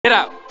Get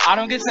out. I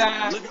don't get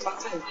time.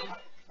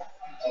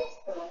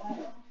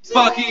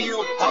 Fuck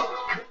you.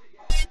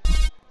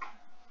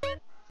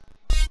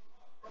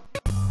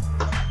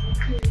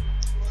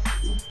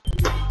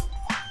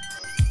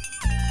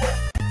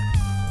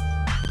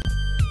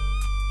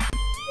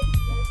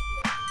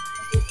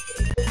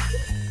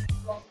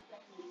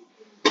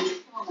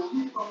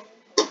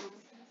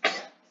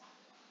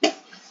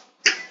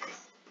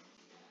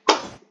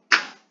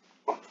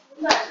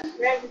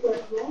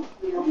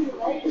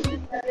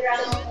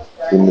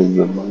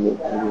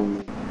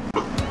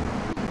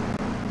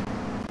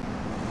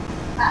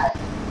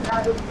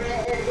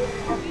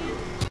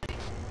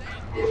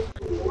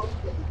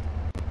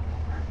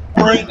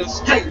 Bring the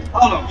skate.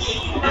 Hold on.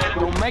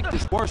 Don't make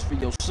this worse for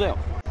yourself.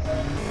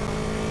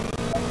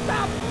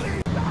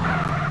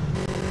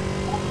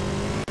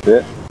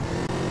 Yeah.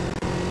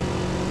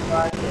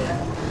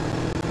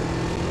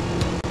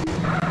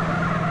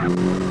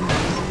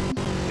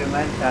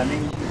 Cuman kami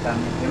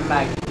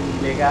lagi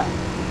juga.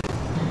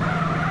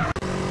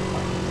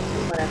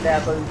 Nanti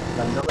aku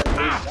bantu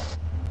berdiri.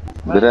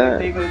 Berat.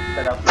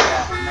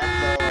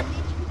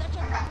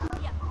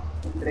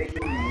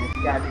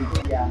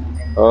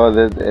 Oh,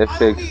 that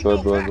FX.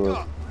 What?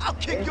 I'll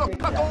kick your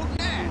cock old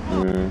ass.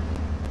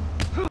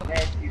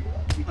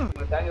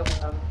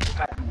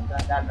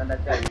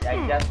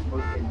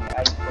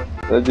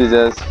 That is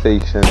just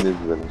fiction, this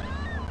one.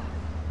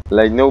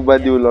 Like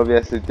nobody will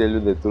obviously tell you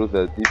the truth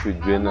that if you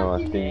join our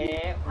thing.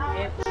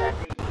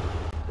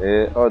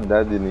 Oh,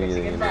 that didn't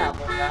even know.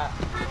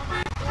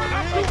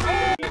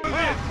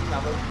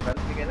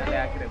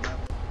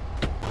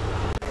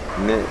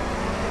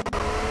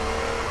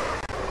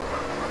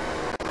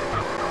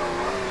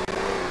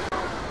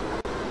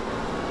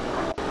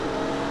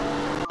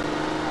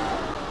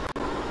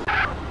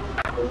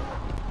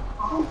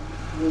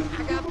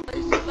 I got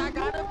places I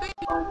gotta be.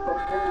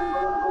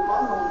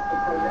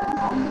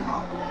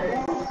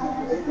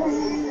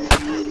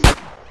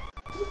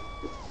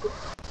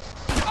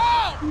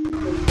 Oh!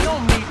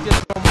 Don't need this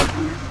so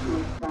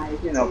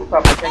much. You know,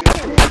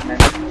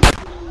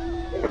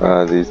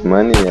 This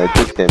money, I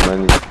took the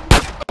money.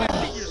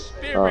 Your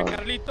spirit,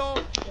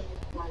 Carlito.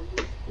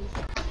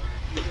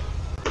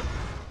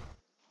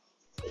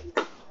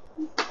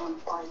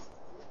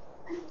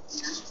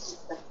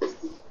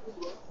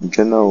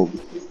 Genau.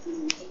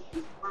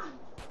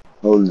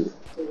 Holy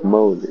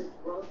moly.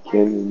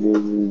 Can you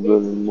give me the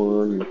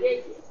money?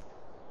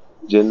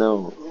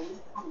 Genau.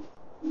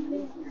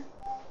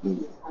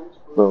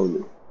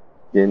 Holy.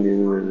 Can you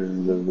give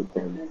me the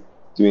money?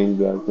 Twin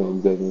black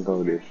and second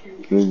coded.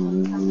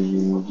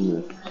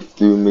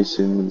 Two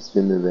mission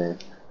spin the van.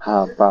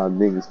 High five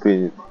niggas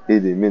screaming.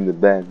 Hit him in the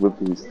back,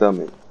 whipping his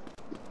stomach.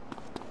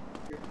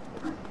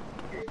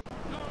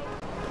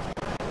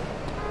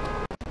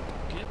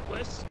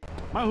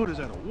 My hood is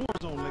at a war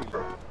zone lately.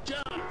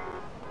 John!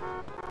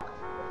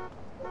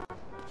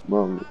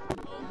 Mom.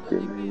 Do I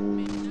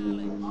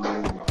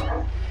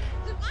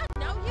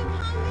know you,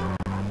 homie?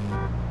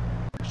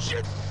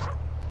 Shit!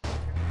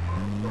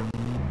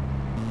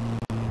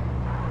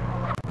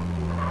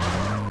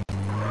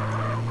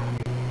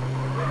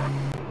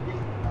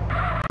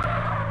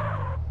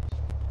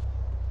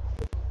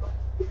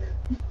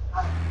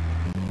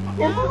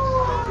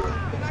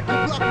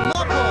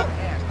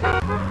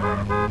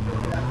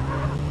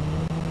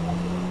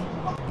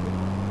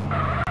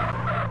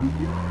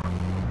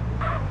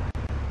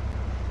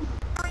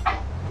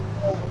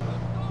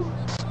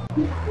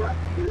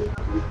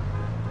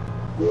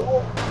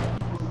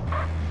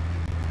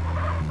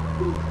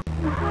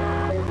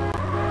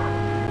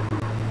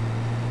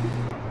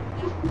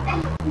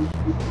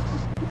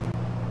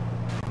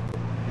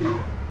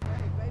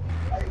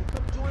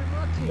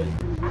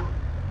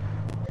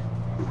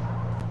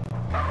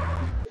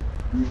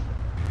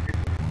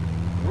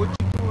 What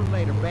you doing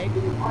later, baby?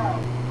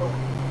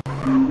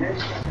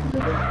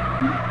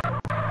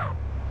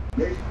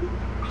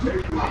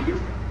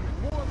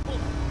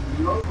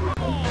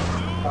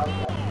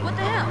 What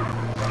the hell?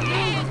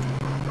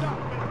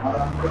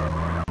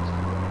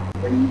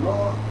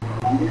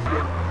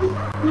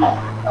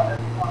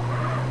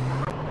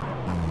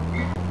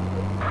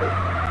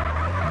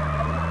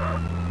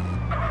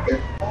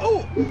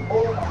 Oh!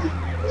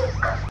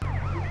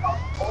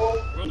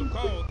 Well, the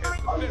call is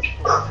the best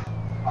part.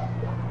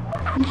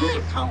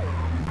 Asshole!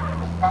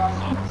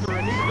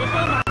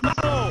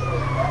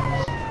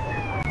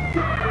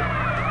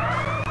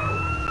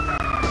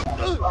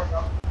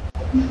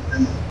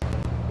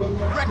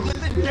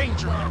 Reckless and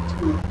dangerous.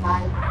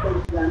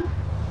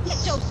 Get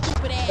your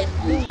stupid ass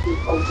loose.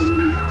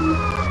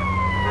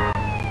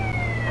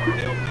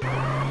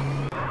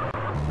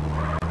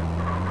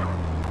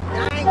 I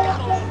ain't got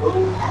no...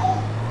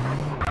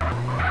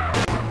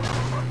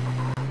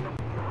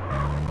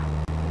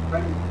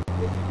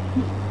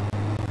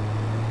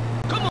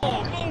 Come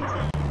on, move it.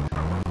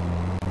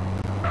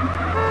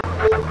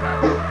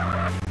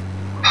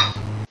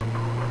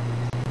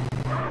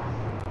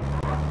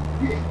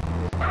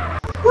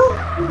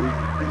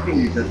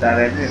 Bisa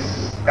caranya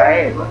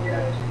kayak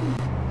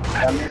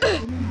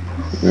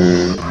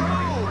Roll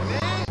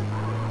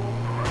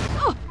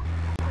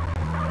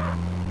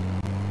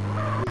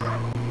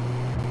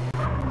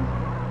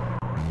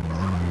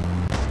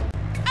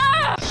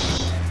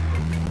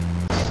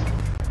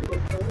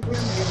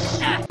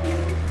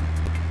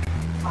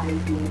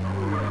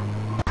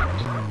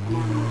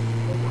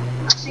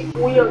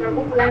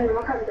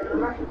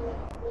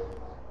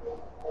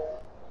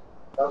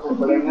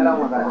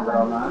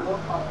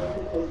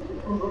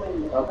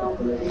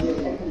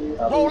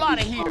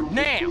out of here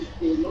now.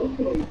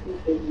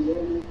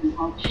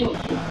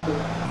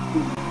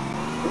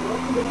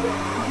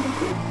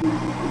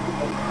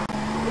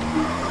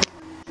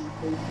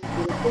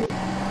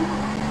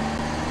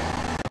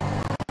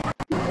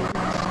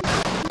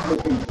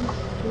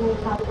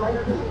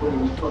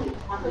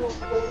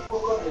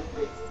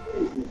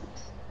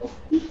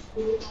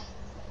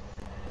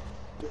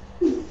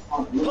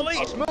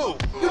 Police, move!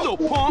 You little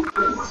punk.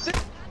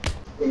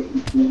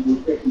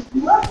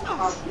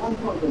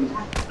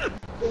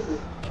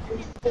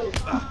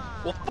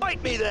 Well,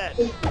 fight me then!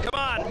 Come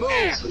on,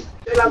 move!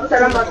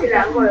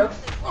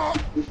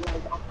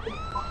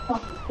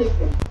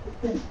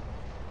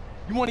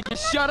 You want to get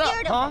shut up,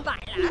 huh?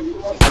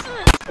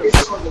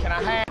 Can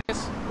I have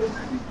this?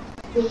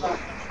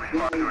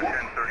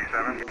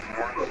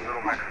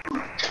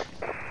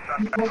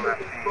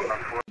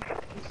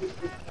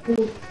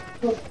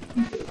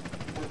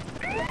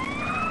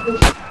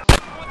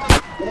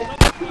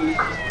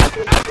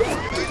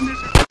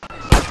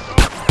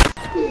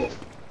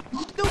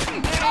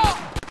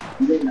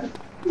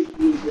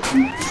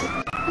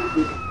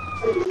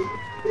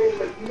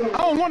 I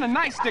don't want a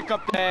nightstick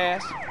up the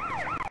ass.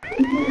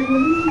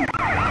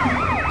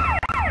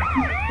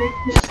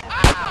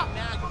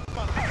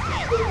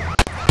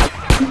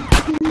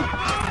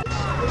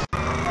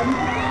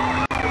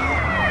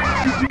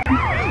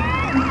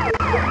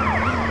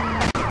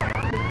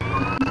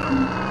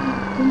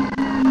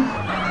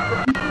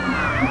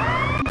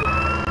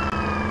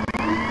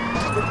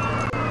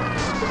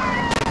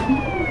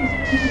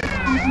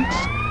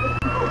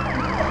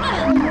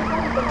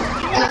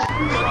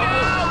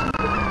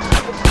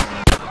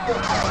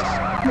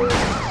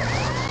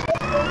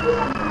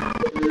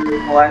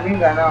 Warning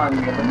gana on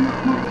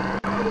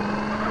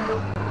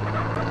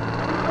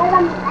Come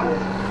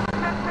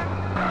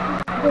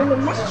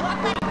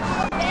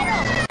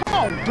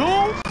on,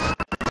 dude.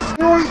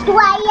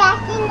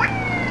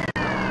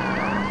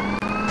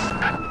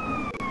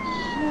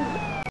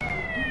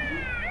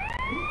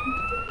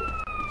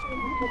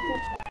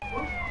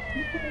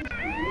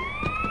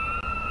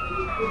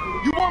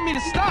 You want me to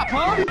stop,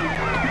 huh?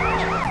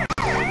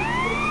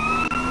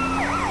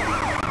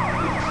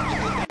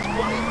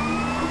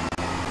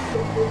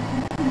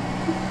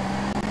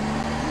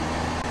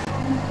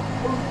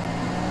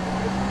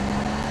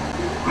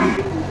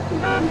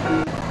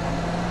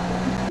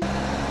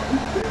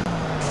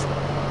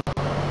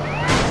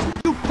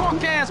 You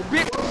punk ass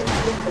bitch!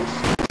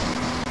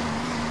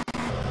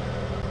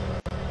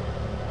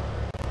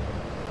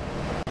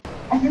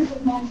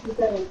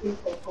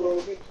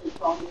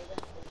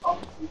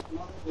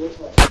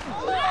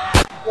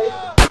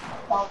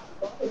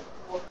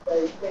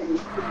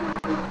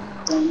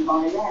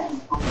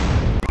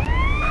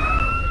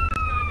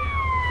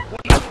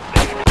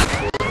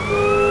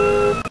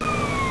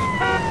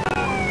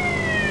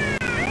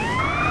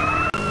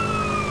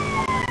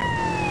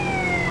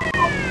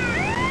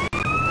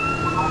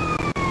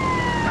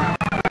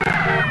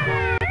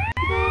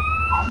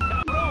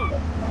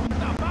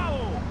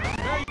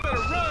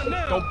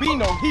 Don't be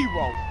no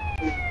hero.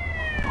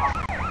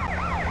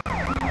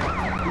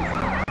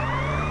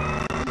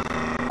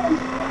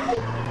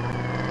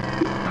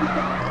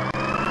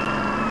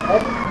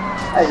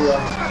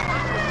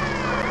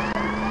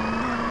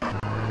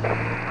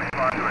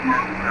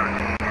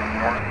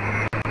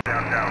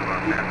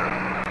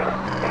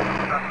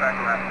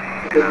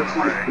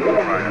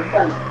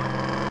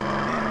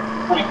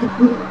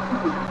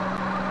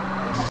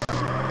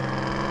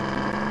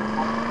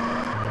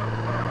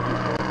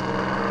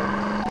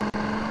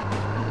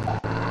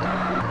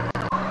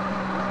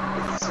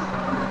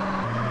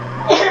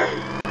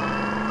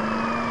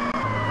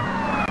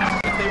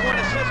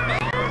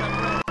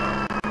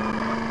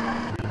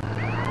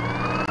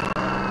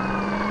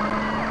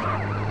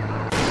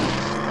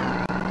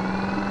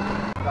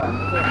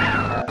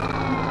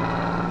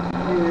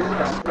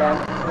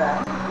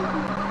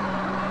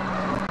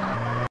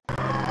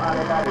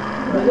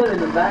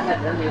 banget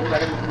kan yang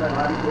pada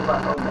orang lupa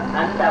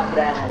Anda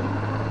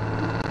berani.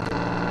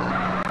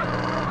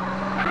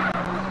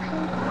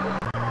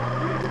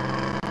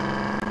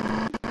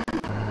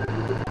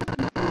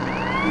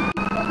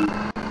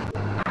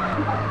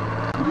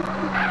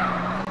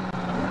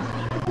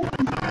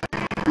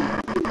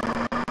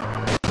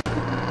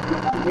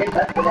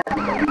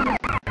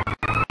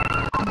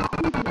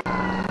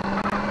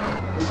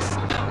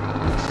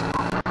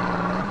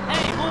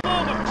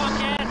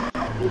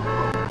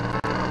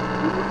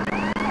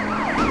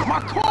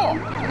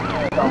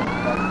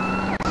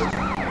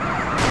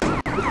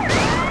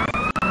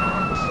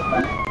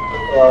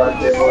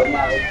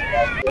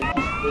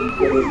 You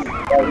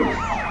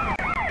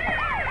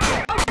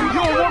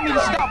don't want me to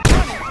stop,